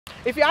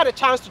If you had a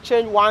chance to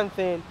change one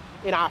thing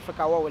in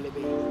Africa, what will it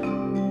be?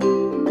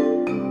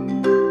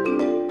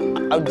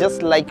 I would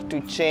just like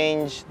to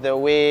change the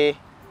way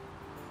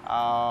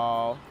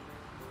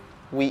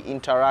we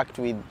interact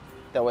with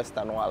the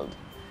Western world.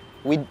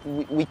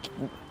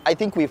 I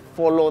think we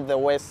follow the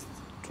West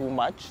too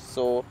much,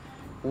 so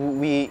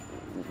we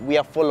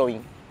are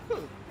following.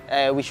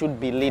 We should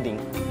be leading.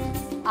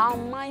 Our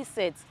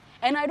mindset,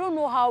 and I don't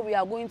know how we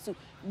are going to.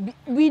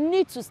 We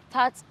need to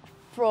start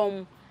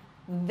from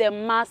the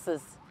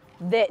masses,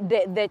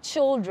 the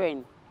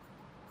children.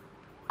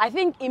 I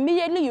think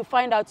immediately you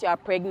find out you are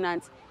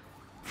pregnant,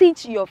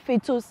 teach your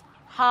fetus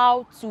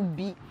how to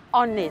be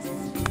honest.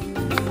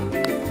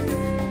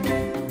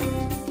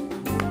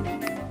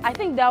 I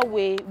think that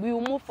way we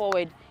will move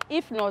forward.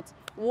 If not,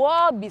 we'll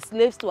all be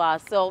slaves to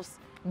ourselves,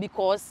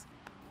 because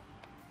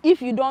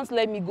if you don't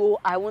let me go,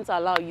 I won't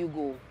allow you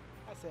go.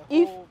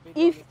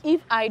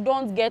 If I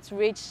don't get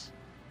rich,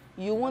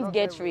 you won't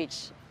get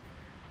rich.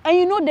 And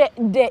you know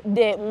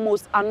the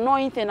most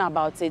annoying thing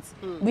about it,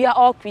 we are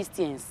all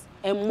Christians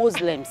and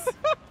Muslims.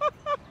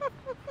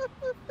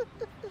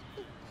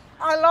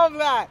 I love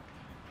that.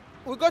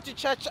 We go to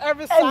church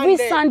every Sunday. Every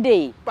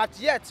Sunday. But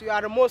yet we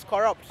are the most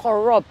corrupt.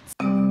 Corrupt.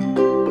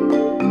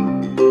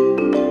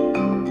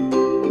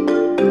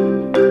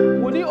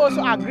 Would you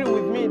also agree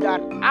with me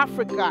that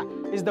Africa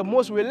is the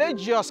most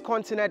religious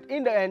continent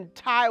in the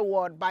entire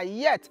world, but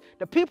yet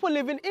the people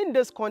living in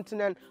this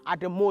continent are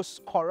the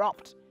most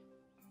corrupt?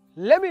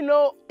 Let me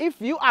know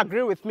if you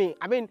agree with me.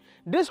 I mean,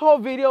 this whole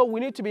video, we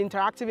need to be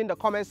interactive in the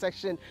comment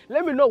section.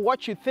 Let me know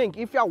what you think.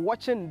 If you're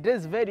watching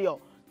this video,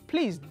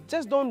 please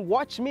just don't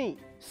watch me.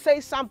 Say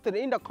something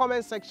in the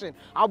comment section.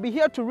 I'll be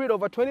here to read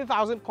over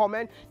 20,000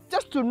 comments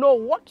just to know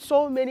what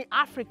so many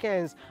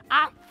Africans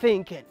are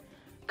thinking.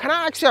 Can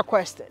I ask you a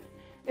question?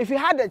 If you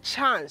had a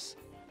chance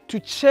to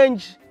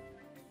change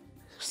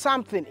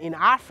something in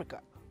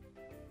Africa,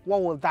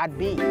 what would that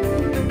be?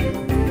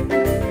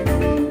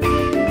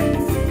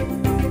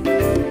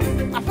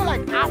 I feel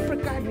like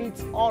Africa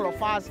needs all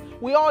of us.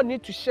 We all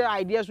need to share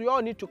ideas. We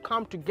all need to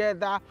come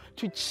together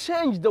to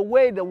change the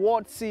way the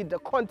world sees the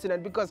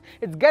continent, because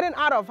it's getting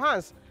out of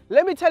hands.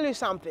 Let me tell you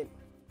something.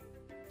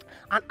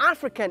 An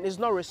African is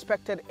not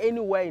respected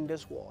anywhere in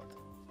this world.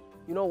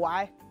 You know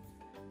why?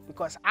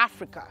 Because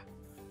Africa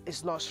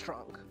is not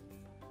strong.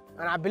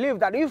 And I believe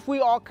that if we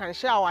all can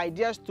share our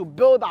ideas to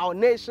build our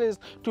nations,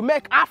 to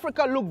make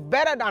Africa look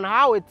better than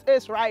how it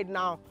is right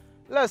now,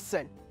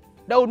 listen,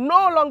 there will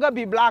no longer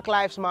be Black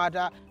Lives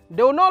Matter.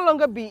 There will no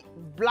longer be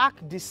black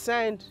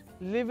descent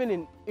living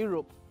in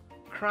Europe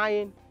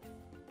crying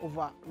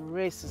over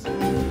racism.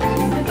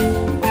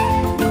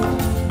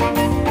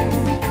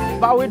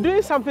 But we're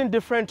doing something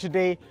different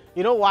today.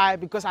 You know why?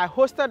 Because I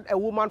hosted a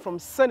woman from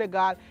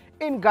Senegal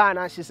in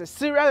Ghana. She's a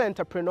serial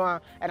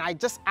entrepreneur, and I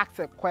just asked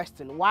her a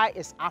question: why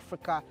is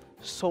Africa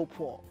so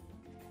poor?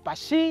 But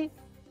she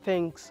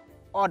thinks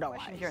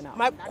otherwise.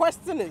 My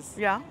question is,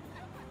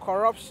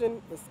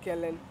 corruption is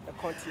killing the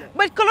continent.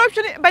 But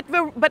corruption,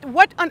 but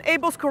what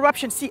enables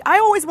corruption? See, I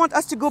always want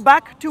us to go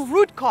back to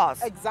root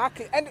cause.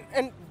 Exactly,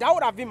 and that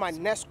would have been my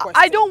next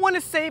question. I don't want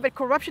to say that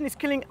corruption is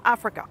killing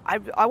Africa.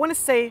 I want to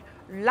say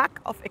lack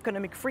of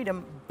economic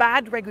freedom,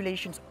 bad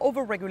regulations,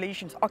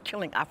 over-regulations are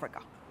killing Africa.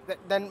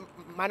 Then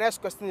my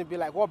next question would be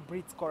like, what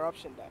breeds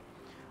corruption then?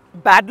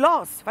 Bad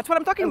laws. That's what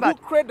I'm talking about.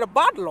 Who create the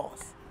bad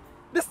laws?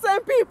 The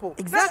same people.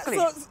 Exactly.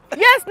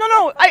 Yes,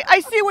 no, I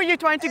see where you're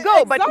trying to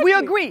go, but we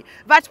agree.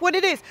 That's what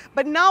it is.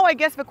 But now I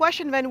guess the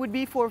question then would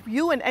be for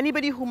you and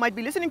anybody who might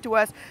be listening to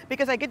us,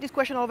 because I get this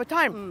question all the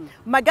time.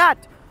 My God,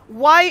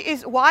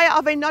 why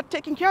are they not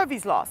taking care of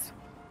these laws?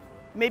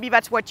 Maybe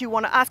that's what you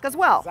want to ask as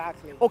well.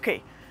 Exactly.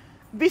 Okay.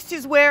 This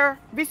is why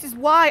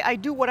I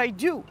do what I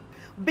do.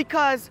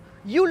 Because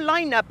you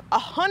line up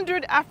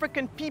 100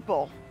 African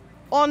people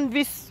on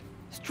this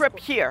strip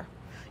here.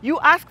 You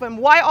ask them,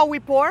 why are we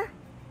poor?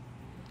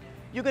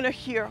 You're going to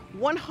hear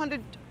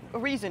 100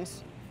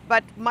 reasons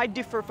that might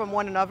differ from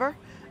one another.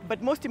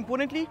 But most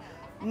importantly,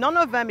 none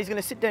of them is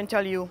going to sit there and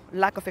tell you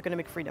lack of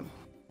economic freedom.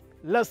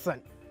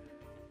 Listen,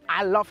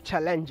 I love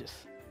challenges,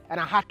 and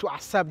I had to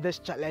accept this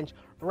challenge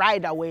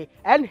right away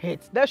and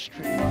hit the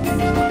street.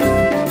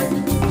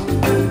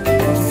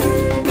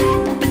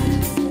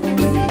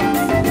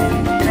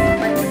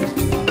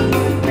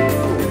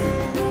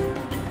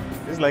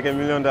 It's like $1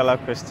 million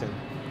question.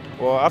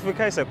 Well,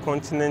 Africa is a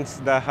continent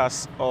that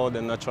has all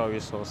the natural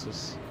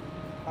resources.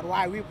 But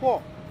why are we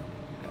poor?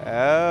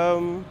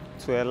 To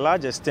a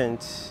large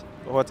extent,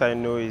 what I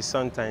know is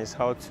sometimes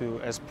how to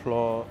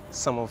explore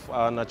some of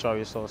our natural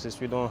resources.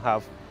 We don't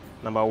have,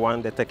 number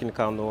one, the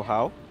technical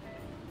know-how.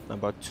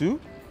 Number two,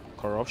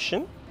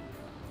 corruption.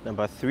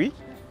 Number three,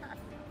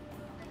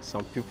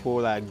 some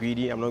people are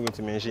greedy. I'm not going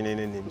to mention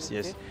any names,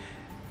 yes.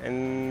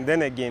 And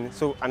then again,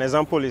 so an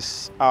example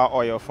is our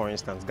oil, for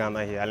instance,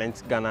 Ghana here. I learned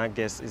Ghana,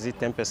 guess, is it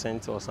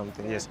 10% or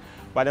something? Yes.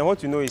 But then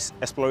what you know is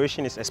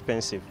exploration is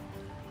expensive.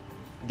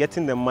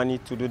 Getting the money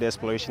to do the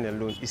exploration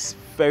alone is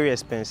very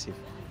expensive.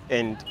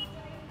 And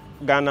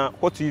Ghana,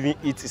 what you even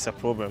eat is a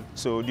problem.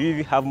 So do you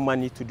even have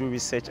money to do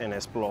research and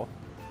explore?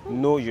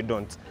 No, you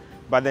don't.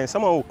 But then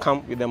someone will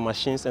come with the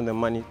machines and the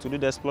money to do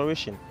the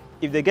exploration.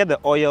 If they get the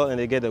oil and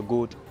they get the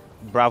gold,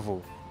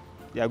 bravo.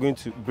 They are going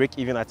to break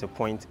even at a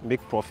point,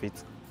 make profit,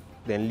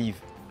 then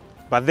leave.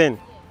 But then,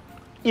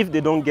 if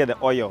they don't get the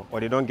oil or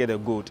they don't get the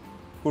gold,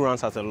 who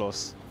runs at a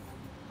loss?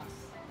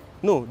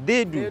 No,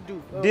 they do.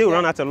 They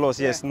run at a loss,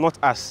 yes, not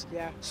us.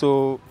 Yeah.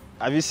 So,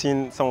 have you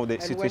seen some of the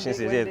And situations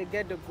when there? they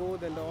get the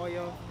gold and the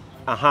oil.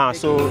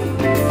 So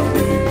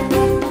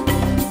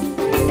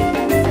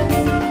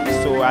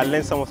I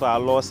learned some of our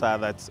laws are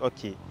that,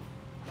 okay,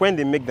 when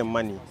they make the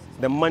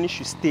money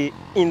should stay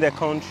in the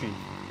country.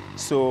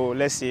 So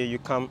let's say you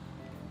come,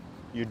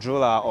 you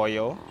drill our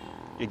oil,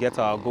 you get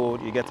our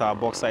gold, you get our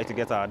bauxite, you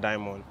get our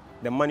diamond.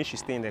 The money should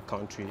stay in the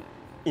country.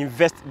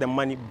 Invest the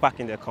money back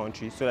in the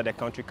country so that the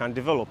country can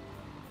develop.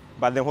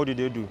 But then what do?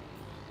 They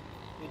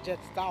just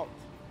out.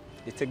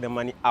 They take the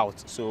money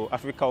out. So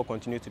Africa will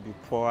continue to be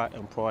poorer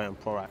and poorer and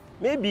poorer.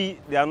 Maybe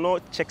there are no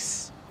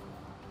checks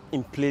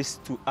in place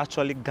to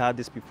actually guard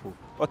these people.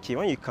 Okay,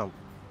 when you come,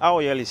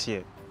 our oil is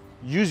here.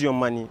 Use your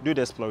money, do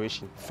the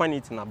exploration, find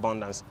it in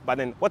abundance. But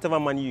then whatever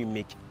money you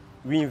make,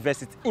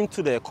 reinvest it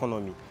into the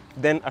economy.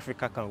 Then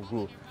Africa can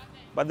grow.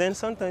 But then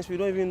sometimes we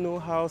don't even know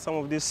how some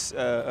of these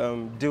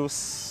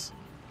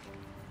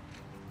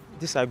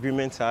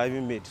disagreements are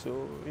even made.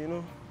 So, you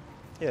know,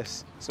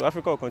 yes. So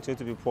Africa will continue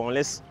to be poor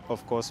unless,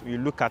 of course, we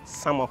look at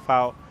some of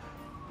how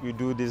we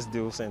do these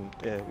deals and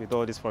with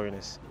all these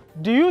foreigners.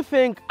 Do you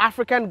think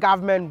African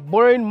government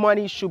borrowing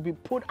money should be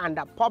put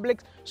under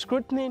public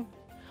scrutiny?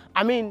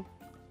 I mean,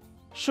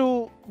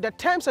 should the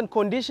terms and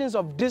conditions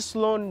of this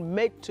loan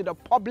made to the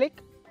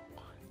public?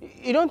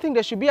 You don't think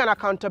there should be an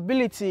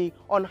accountability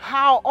on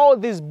how all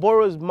this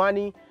borrowed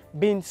money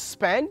being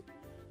spent?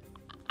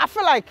 I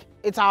feel like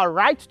it's our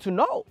right to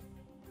know.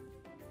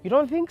 You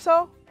don't think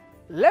so?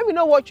 Let me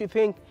know what you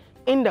think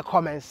in the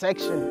comment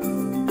section.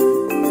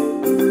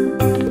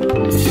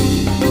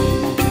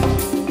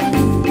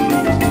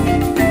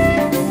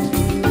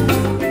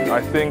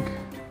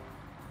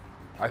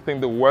 I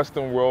think the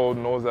Western world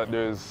knows that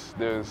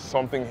there's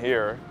something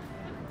here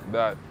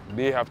that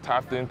they have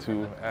tapped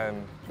into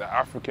and the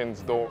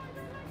Africans don't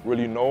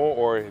really know,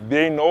 or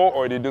they know,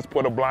 or they just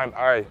put a blind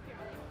eye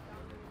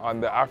on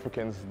the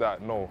Africans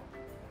that know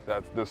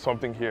that there's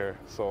something here.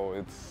 So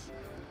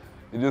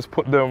you just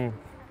put them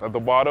at the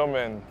bottom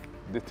and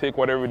they take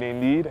whatever they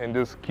need and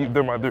just keep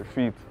them at their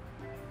feet.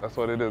 That's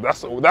what it is.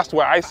 That's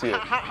where I see it.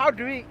 How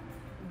do we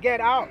get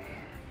out?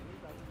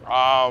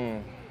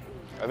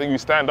 I think we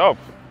stand up.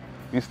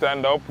 We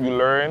stand up, we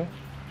learn,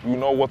 we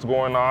know what's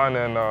going on,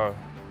 and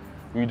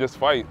we just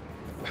fight.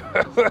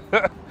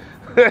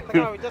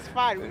 No, we just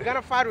fight. We're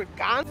gonna fight with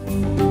guns?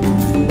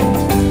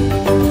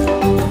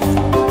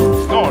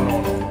 No.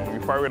 We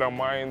fight with our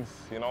minds,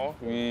 you know.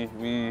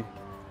 We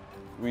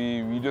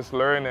just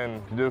learn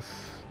and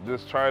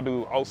just try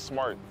to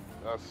outsmart.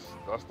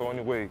 That's the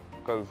only way,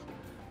 because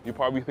you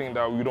probably think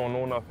that we don't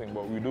know nothing,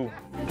 but we do.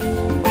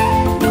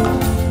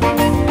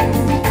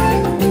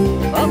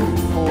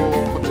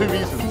 For two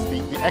reasons.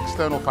 The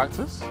external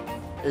factors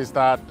is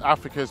that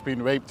Africa has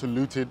been raped and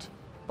looted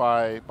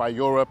by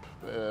Europe,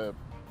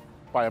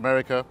 by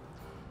America,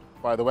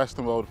 by the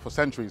Western world for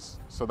centuries.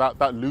 So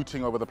that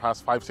looting over the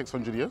past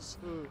 500-600 years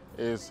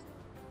is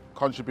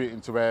contributing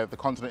to where the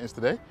continent is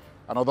today.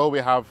 And although we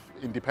have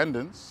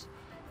independence,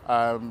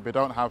 we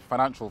don't have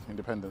financial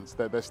independence.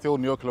 There's still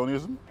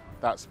neocolonialism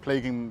that's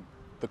plaguing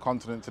the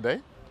continent today.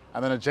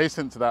 And then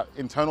adjacent to that,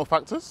 internal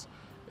factors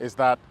is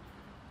that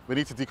we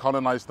need to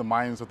decolonize the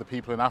minds of the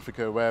people in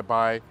Africa,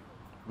 whereby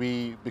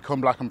we become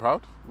black and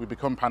proud, we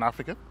become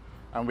Pan-African,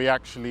 and we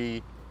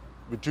actually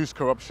reduce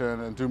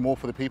corruption and do more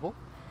for the people.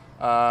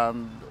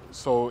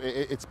 So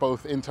it's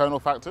both internal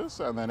factors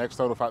and then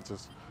external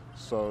factors.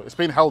 So it's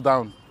been held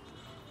down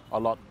a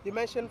lot. You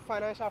mentioned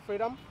financial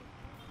freedom.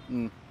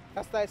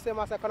 That's the same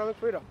as economic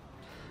freedom.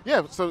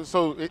 Yeah,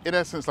 so in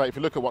essence, like if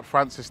you look at what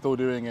France is still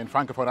doing in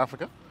Francophone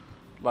Africa,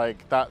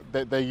 like that,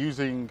 they're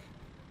using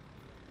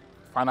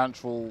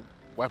financial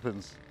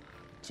weapons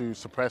to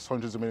suppress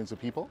hundreds of millions of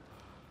people.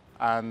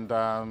 And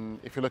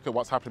if you look at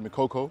what's happening with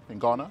cocoa in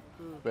Ghana,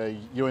 where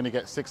you only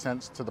get 6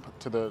 cents to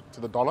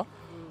the dollar,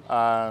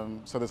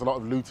 so there's a lot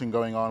of looting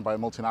going on by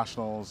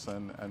multinationals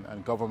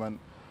and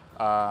government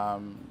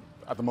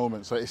at the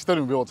moment. So it's still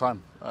in real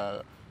time.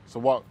 So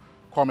what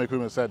Kwame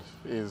Nkrumah said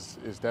is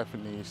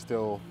definitely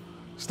still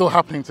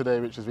happening today,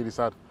 which is really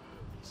sad.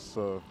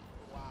 So,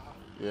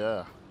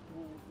 yeah.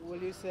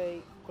 Will you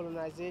say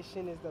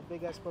colonization is the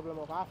biggest problem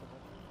of Africa?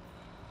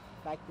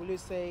 Like, will you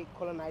say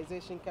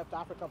colonization kept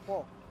Africa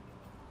poor?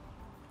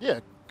 Yeah,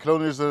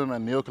 colonialism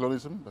and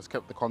neocolonialism has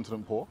kept the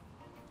continent poor,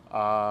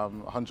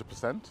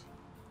 100%.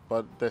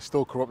 But there's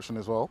still corruption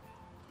as well.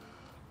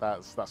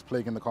 That's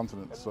plaguing the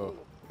continent. So,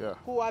 yeah.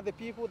 Who are the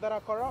people that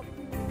are corrupt?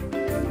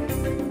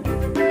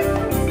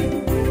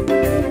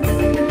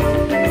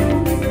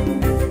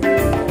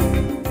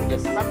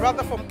 Yes. My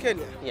brother from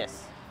Kenya.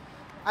 Yes.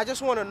 I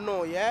just want to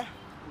know, yeah,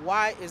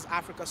 why is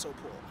Africa so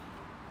poor?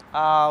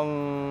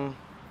 I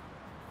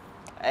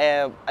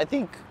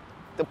think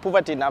the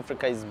poverty in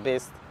Africa is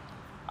based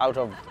out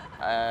of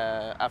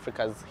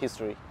Africa's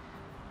history.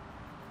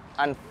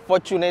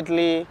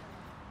 Unfortunately,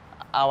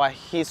 our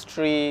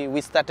history,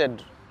 we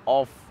started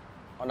off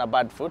on a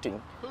bad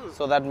footing.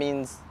 So that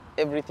means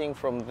everything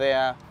from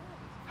there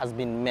has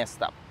been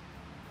messed up.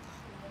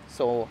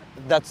 So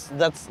that's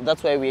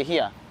why we're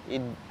here.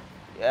 It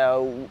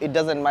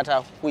doesn't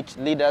matter which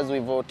leaders we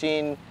vote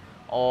in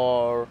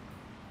or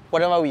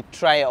whatever we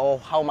try or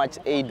how much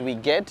aid we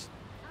get.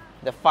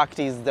 The fact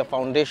is the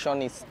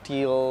foundation is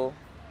still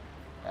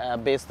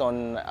based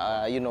on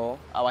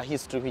our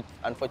history, which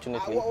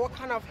unfortunately. What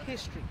kind of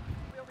history?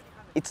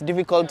 It's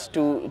difficult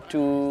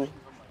to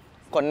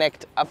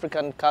connect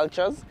African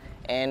cultures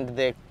and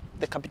the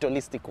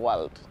capitalistic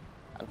world,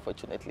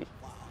 unfortunately.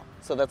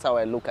 So that's how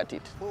I look at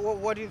it.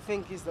 What do you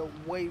think is the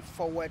way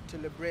forward to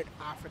liberate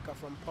Africa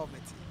from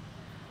poverty?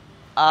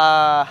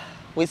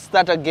 We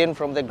start again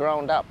from the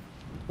ground up.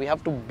 We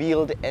have to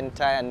build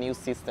entire new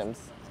systems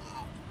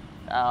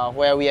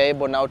where we are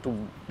able now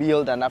to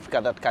build an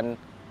Africa that can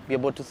be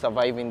able to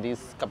survive in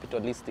this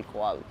capitalistic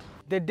world.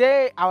 The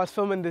day I was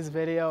filming this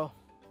video,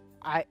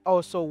 I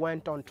also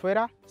went on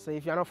Twitter. So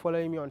if you're not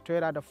following me on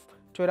Twitter, the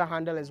Twitter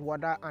handle is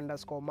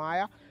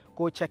WODEMAYA.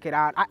 Go check it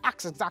out. I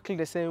asked exactly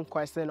the same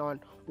question on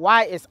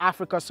why is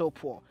Africa so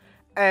poor?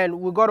 And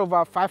we got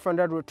over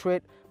 500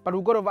 retweets, but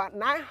we got over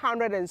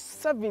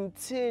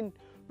 917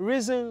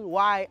 reasons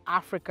why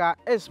Africa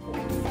is poor.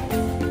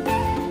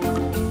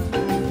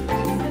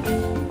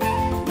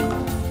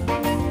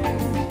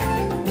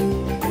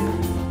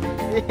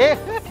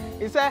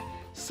 It's a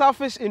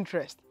selfish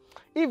interest.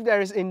 If there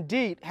is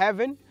indeed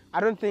heaven, I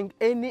don't think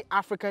any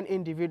African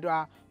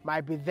individual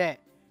might be there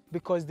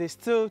because they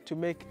still to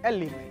make a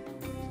living.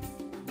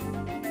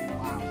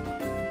 Wow.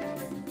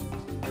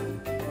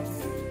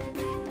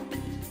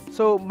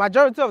 So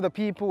majority of the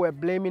people were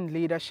blaming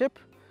leadership,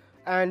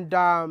 and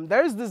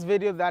there is this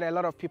video that a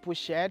lot of people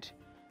shared,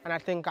 and I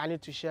think I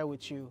need to share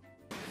with you.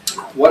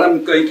 What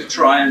I'm going to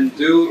try and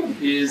do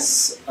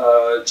is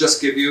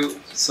just give you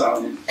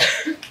some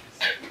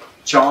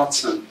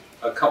charts and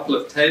a couple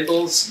of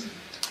tables,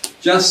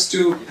 just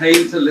to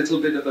paint a little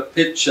bit of a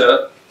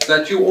picture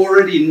that you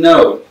already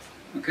know.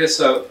 Okay,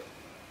 so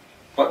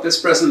what this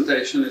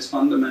presentation is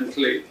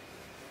fundamentally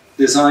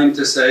designed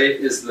to say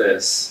is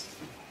this.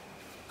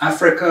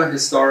 Africa,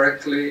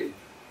 historically,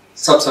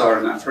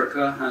 sub-Saharan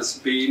Africa, has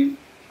been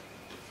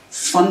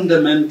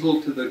fundamental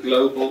to the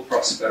global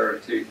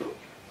prosperity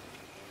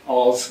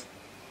of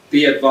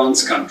the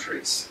advanced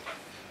countries.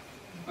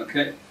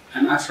 Okay?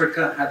 And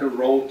Africa had a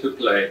role to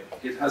play.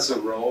 It has a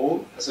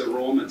role as a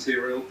raw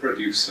material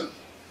producer.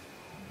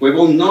 We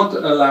will not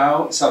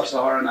allow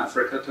sub-Saharan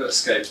Africa to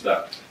escape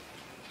that.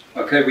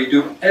 Okay, we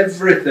do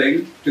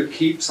everything to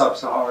keep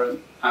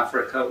sub-Saharan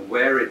Africa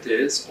where it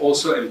is,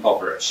 also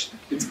impoverished.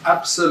 It's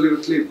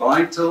absolutely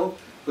vital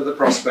for the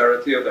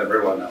prosperity of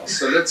everyone else.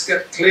 So let's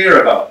get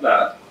clear about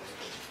that.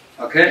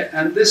 Okay,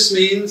 and this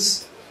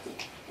means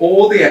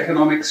all the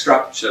economic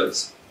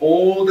structures,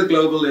 all the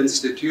global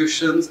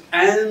institutions,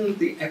 and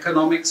the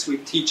economics we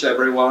teach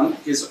everyone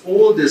is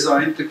all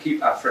designed to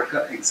keep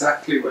Africa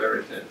exactly where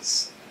it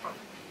is.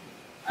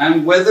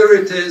 And whether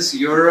it is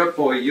Europe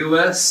or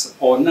US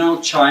or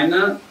now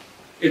China,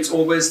 it's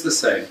always the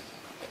same.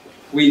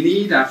 We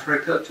need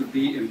Africa to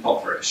be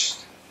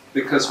impoverished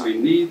because we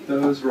need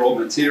those raw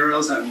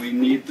materials and we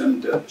need them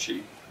dirt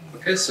cheap.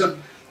 Okay, so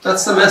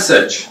that's the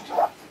message.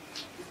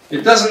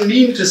 It doesn't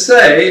mean to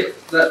say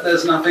that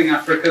there's nothing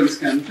Africans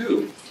can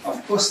do.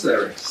 Of course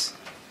there is.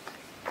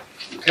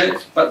 Okay,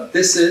 but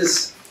this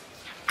is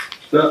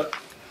the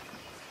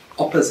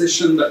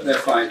opposition that they're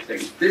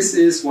fighting. This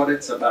is what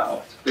it's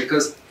about.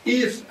 Because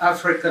if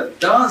Africa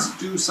does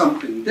do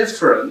something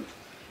different,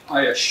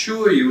 I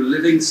assure you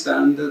living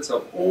standards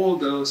of all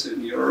those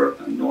in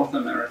Europe and North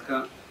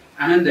America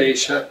and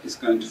Asia is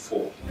going to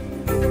fall.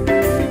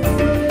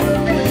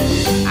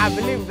 I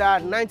believe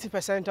that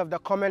 90% of the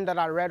comment that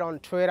I read on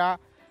Twitter,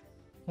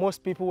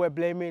 most people were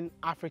blaming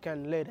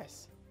African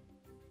leaders.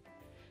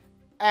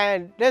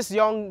 And these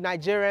young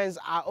Nigerians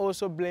are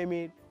also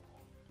blaming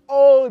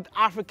old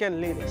African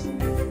leaders. The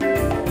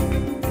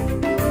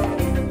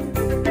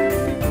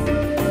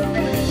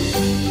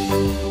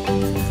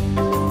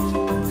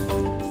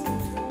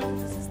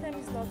system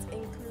is not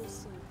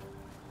inclusive.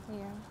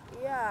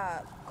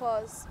 Yeah,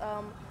 because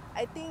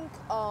I think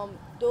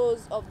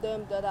those of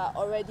them that are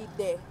already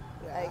there,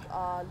 like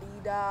our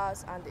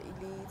leaders and the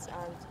elites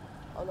and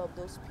all of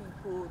those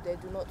people, they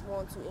do not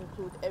want to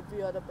include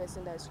every other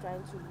person that is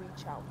trying to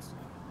reach out.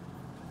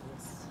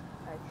 Yes,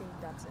 I think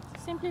that's it.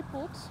 Simply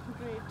put,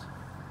 greed.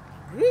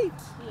 Greed?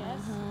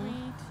 Yes,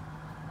 greed.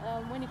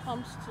 When it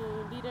comes to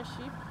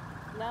leadership,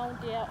 now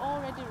they are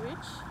already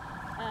rich,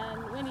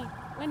 and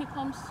when it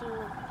comes to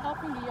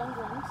helping the young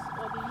ones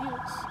or the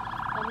youths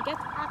get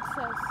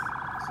access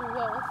to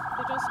wealth,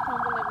 they just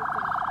crumble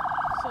everything.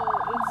 So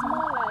it's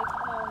more like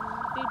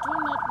they do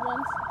not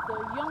want the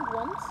young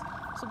ones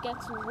to get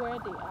to where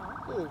they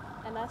are.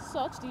 And as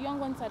such, the young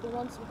ones are the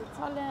ones with the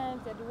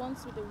talent, they're the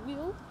ones with the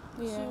will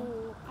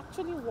to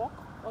actually work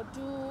or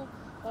do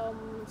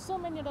so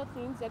many other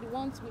things. They're the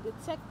ones with the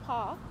tech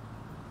power.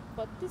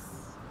 But these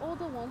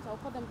older ones, I'll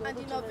call them the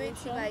older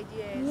innovative generation.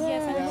 ideas.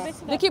 Yes, and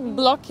innovative They keep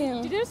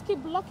blocking. They just keep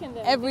blocking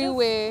them.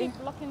 Everywhere. They just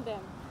keep blocking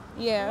them.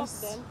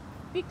 Yes. Block them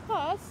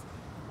because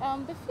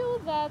they feel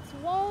that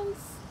once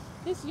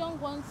these young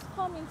ones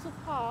come into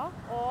power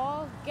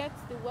or get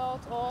the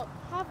wealth or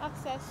have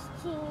access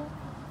to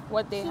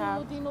what they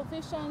have, the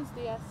innovations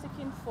they are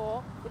seeking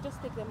for, they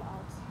just take them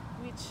out,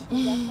 which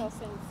makes no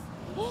sense.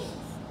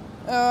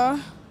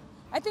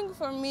 I think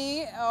for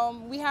me,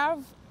 we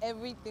have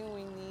everything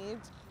we need,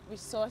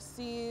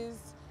 resources,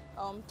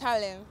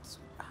 talent.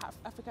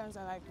 Africans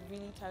are like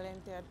really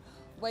talented.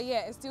 But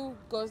yeah, it still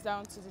goes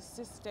down to the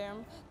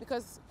system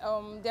because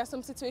there are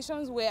some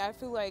situations where I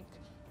feel like,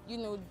 you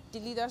know, the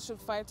leaders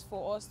should fight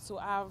for us to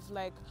have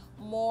like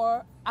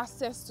more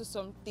access to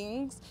some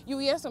things. You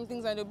hear some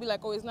things and they'll be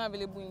like, oh, it's not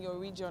available in your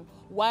region.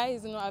 Why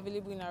is it not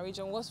available in our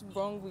region? What's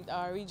wrong with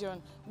our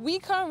region? We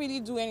can't really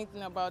do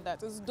anything about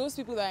that. It's those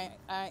people that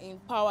are in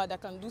power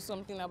that can do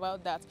something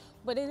about that.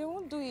 But they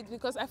won't do it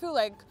because I feel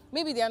like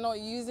maybe they are not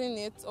using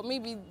it or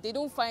maybe they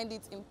don't find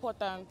it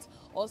important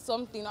or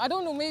something. I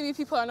don't know, maybe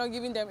people are not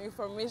giving them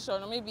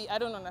information or maybe, I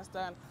don't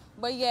understand.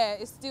 But yeah,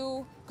 it's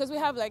still, because we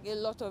have like a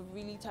lot of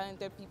really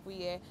talented people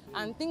here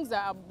and things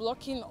that are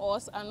blocking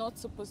us are not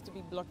supposed to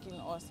be blocking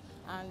us.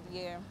 And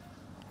yeah.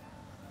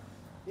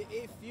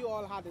 If you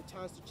all had the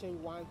chance to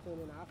change one thing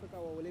in Africa,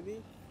 what will it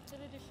be?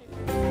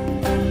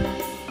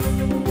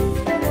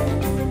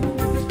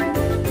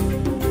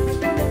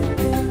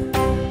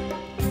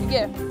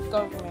 Yeah,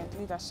 government,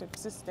 leadership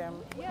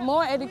system.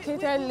 More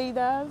educated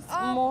leaders,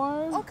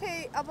 more...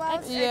 Okay, about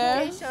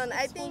education,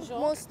 I think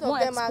most of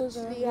them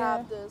actually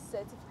have the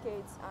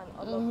certificates and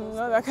all of those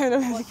not that kind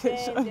of but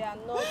education. then they are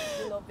not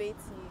innovative.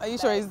 Are you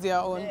sure it's their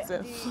own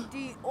self?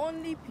 The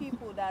only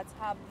people that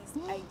have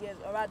these ideas,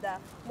 or rather,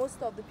 most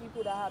of the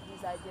people that have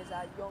these ideas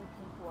are young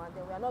people, and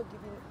then we are not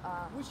giving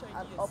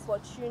an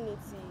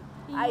opportunity,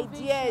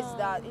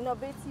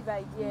 innovative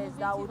ideas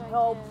that would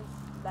help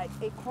like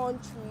a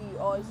country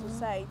or a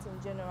society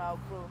in general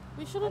grow.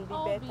 We shouldn't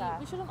and be better.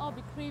 We shouldn't all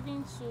be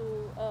craving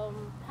to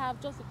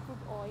have just a crude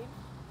oil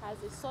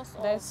as a source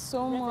There's of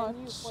so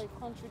revenue much. for a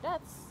country.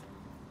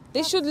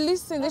 They should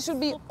listen. They should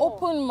be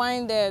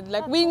open-minded.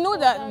 Like we know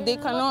that they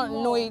cannot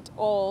know it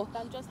all.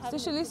 They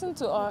should listen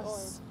to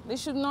us. They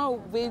should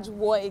not wage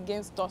war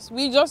against us.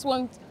 We just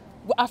want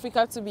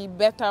Africa to be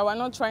better. We're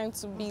not trying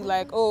to be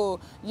like, oh,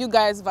 you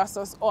guys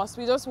versus us.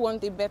 We just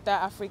want a better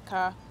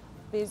Africa,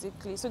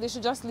 basically. So they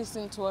should just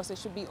listen to us. They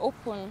should be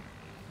open.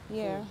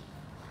 Yeah.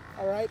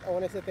 All right. I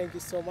want to say thank you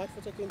so much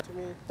for talking to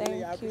me. Thank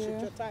really, I appreciate you.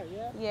 your time.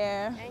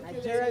 Yeah.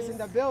 Nigeria's in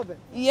the building.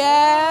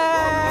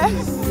 Yes.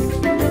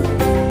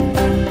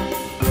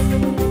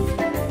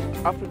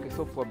 Africa is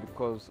so poor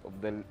because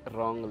of the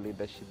wrong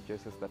leadership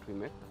choices that we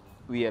make.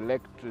 We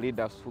elect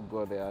leaders who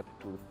go there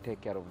to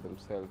take care of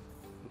themselves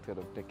instead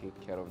of taking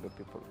care of the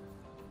people.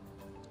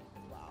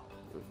 Wow.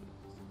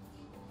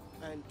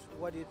 And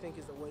what do you think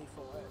is the way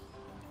forward?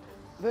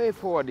 The way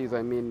forward is,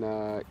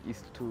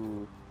 is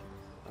to,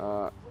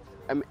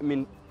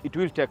 it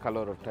will take a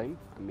lot of time.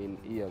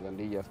 Years and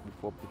years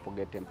before people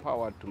get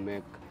empowered to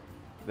make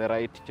the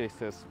right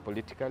choices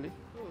politically.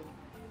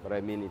 But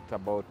it's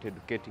about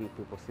educating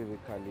people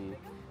civically,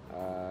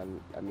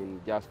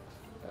 just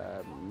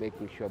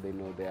making sure they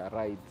know their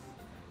rights.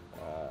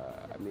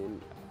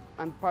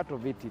 And part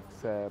of it,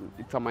 it's a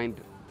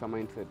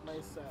mindset.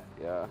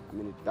 Yeah,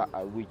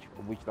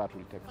 which that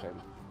will take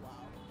time. Wow.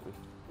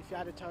 If you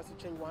had a chance to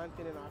change one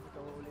thing in Africa,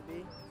 what would it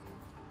be?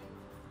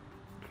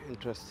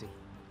 Interesting.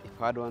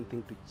 If I had one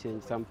thing to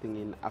change something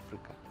in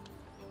Africa,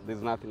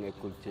 there's nothing I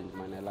could change,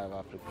 man. I love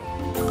Africa.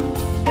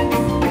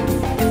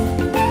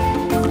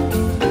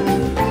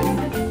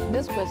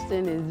 This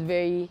question is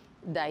very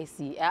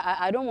dicey.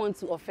 I don't want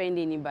to offend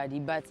anybody,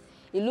 but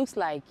it looks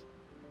like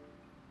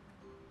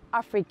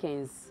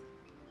Africans,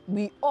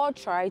 we all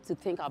try to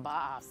think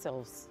about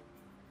ourselves.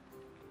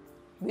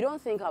 We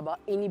don't think about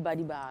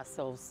anybody but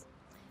ourselves.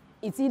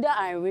 It's either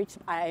I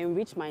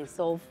enrich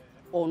myself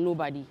or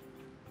nobody.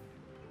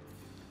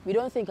 We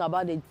don't think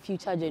about the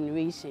future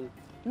generation.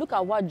 Look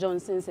at what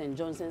Johnsons and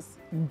Johnsons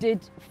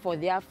did for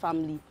their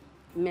family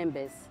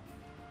members.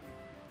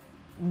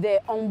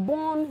 The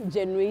unborn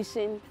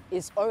generation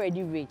is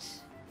already rich.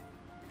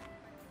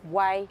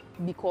 Why?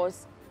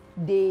 Because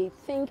they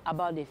think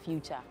about the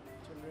future.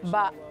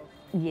 But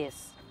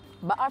yes,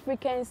 but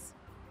Africans,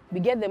 we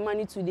get the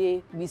money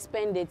today, we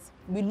spend it,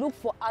 we look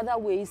for other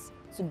ways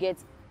to get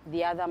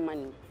the other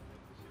money.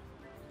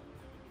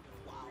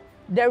 Wow.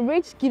 The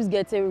rich keeps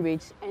getting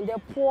rich and the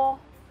poor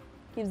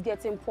keeps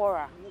getting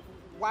poorer.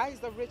 Why is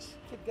the rich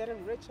keep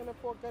getting rich and the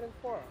poor getting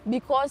poorer?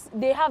 Because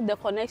they have the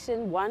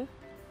connection, one.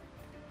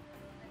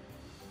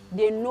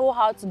 They know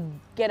how to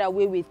get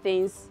away with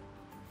things.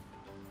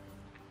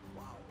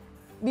 Wow.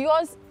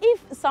 Because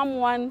if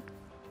someone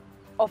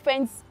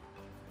offends,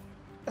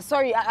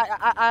 sorry,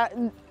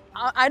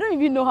 I don't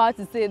even know how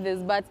to say this,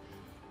 but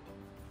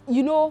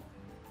you know,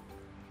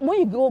 when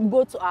you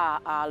go to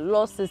our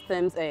law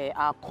systems,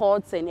 our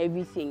courts and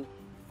everything,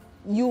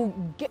 you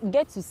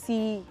get to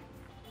see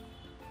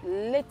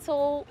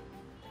little,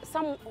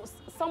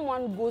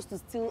 someone goes to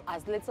steal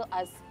as little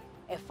as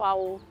a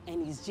fowl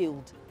and is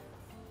jailed.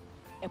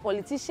 A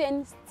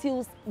politician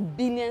steals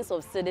billions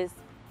of cedis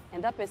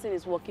and that person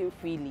is walking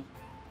freely.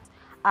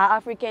 Our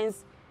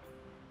Africans,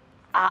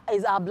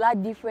 is our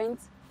blood different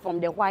from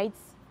the whites?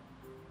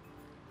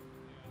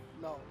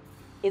 No.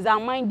 Is our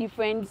mind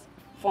different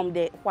from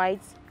the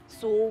whites?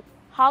 So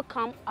how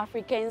come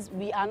Africans,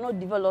 we are not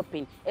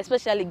developing,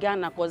 especially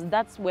Ghana, because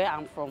that's where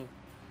I'm from?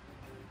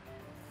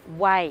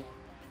 Why?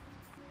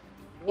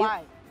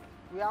 Why?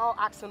 We are all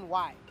asking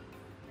why.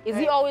 Is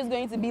it always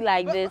going to be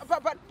like this?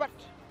 But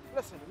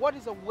listen, what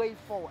is the way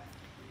forward?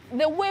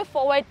 The way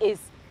forward is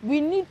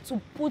we need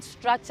to put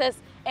structures,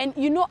 and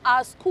you know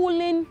our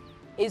schooling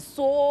is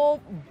so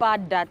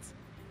bad that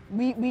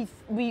we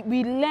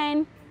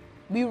learn,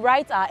 we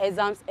write our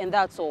exams and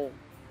that's all.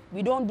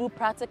 We don't do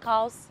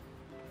practicals.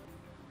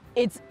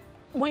 It's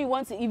when you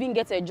want to even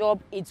get a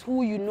job, it's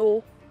who you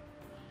know.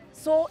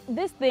 So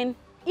this thing,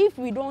 if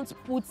we don't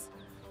put,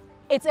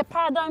 it's a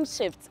paradigm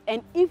shift,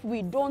 and if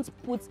we don't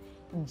put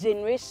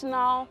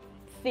generational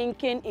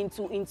thinking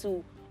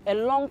into a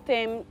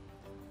long-term,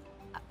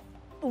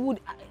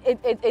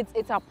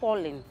 it's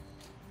appalling.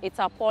 It's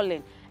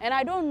appalling. And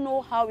I don't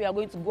know how we are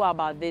going to go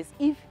about this.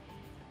 If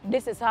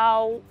this is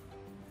how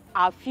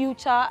our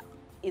future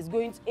is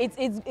going to,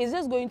 it's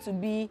just going to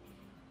be.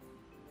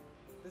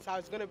 This is how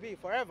it's going to be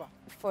forever.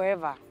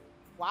 Forever.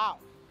 Wow.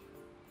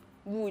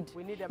 Wood.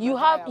 We need a you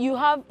have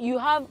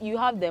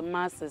the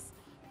masses.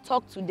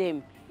 Talk to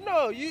them.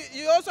 No,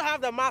 you also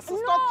have the masses.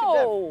 No. Talk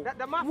to them.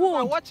 The masses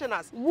are watching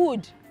us.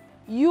 Wood,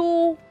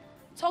 you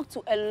talk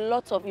to a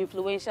lot of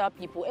influential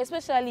people,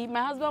 especially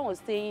my husband was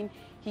saying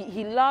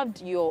he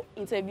loved your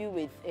interview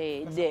with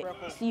the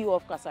CEO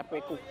of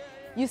Casapreco.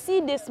 You see,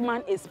 this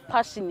man is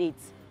passionate.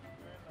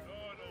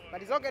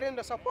 But he's not getting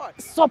the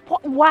support.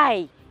 Support?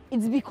 Why?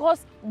 It's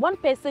because one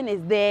person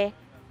is there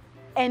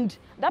and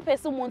that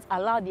person won't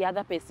allow the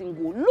other person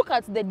go. Look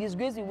at the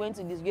disgrace we went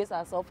to disgrace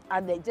ourselves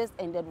at the just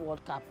ended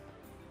World Cup.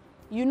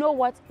 You know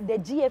what? The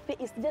GFA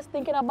is just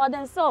thinking about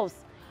themselves,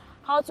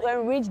 how to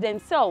enrich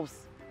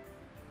themselves.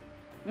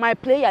 My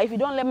player, if you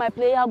don't let my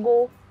player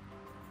go,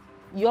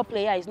 your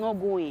player is not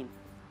going.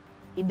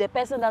 If the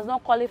person does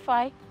not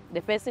qualify,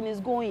 the person is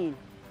going.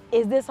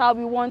 Is this how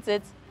we want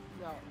it?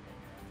 No.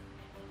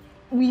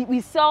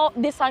 We sell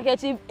this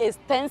handkerchief is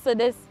 10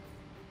 cedis.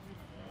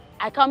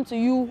 I come to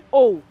you,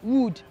 oh,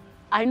 Wood,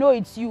 I know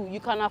it's you, you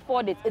can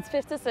afford it. It's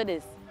 50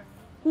 cedis.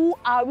 Who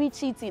are we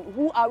cheating?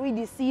 Who are we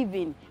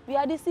deceiving? We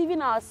are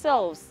deceiving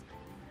ourselves.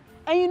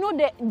 And you know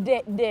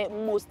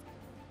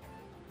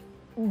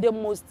the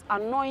most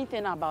annoying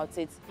thing about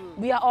it,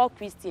 we are all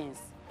Christians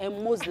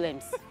and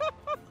Muslims.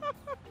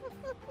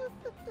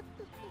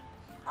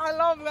 I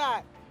love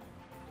that.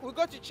 We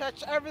go to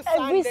church every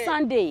Sunday. Every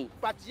Sunday.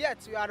 But yet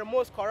we are the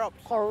most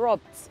corrupt.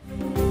 Corrupt. If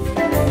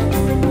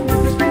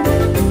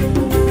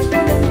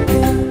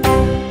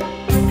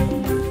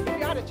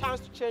you had a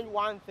chance to change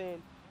one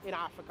thing in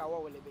Africa,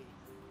 what will it be?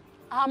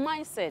 Our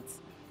mindset.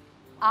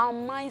 Our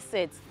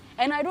mindset.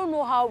 And I don't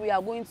know how we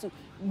are going to.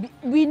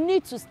 We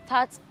need to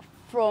start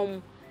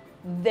from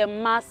the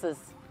masses,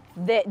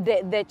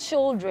 the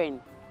children.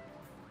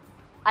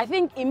 I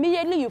think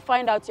immediately you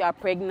find out you are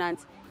pregnant,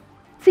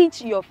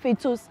 teach your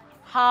fetus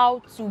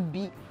how to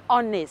be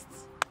honest.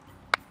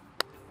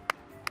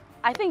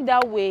 I think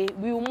that way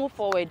we will move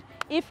forward.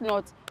 If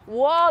not,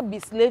 we'll all be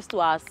slaves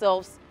to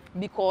ourselves,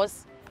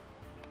 because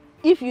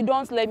if you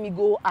don't let me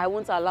go, I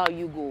won't allow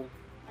you go.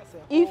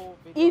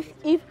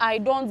 If I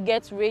don't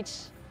get rich,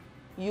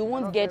 you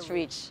won't get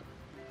rich.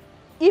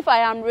 If I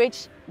am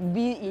rich,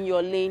 be in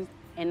your lane,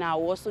 and I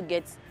will also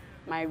get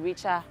my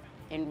richer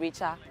and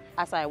richer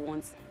as I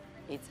want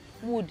it.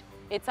 Wood,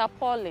 it's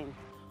appalling.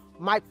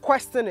 My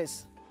question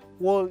is,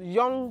 will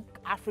young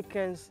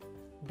Africans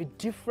be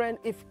different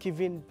if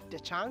given the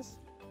chance?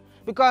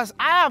 Because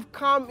I have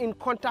come in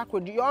contact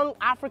with young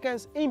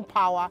Africans in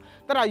power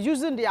that are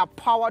using their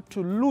power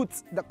to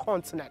loot the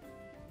continent.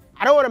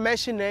 I don't want to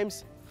mention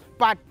names,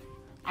 but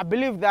I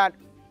believe that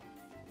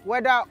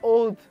whether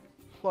old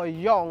or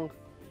young,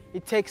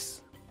 it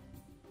takes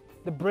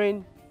the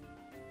brain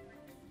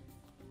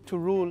to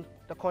rule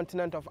the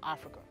continent of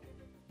Africa.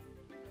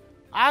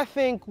 I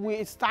think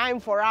it's time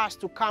for us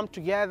to come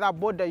together,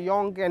 both the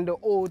young and the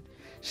old,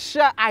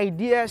 share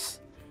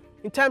ideas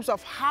in terms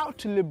of how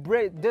to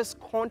liberate this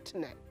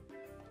continent.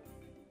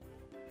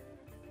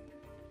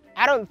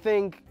 I don't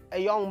think a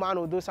young man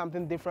will do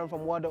something different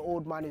from what the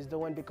old man is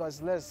doing,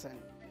 because listen,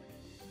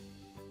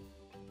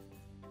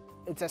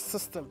 it's a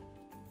system,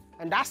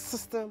 and that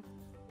system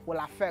will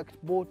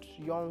affect both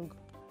young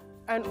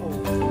and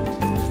old.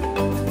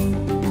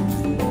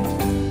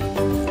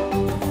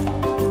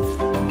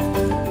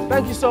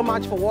 Thank you so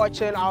much for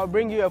watching. I'll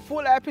bring you a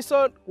full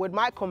episode with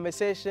my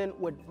conversation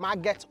with my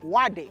guest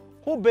Wade,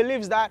 who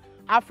believes that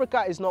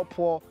Africa is not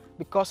poor,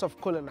 because of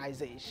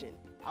colonization.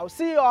 I'll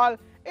see you all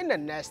in the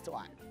next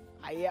one.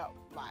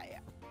 Bye.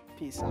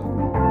 Peace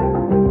out.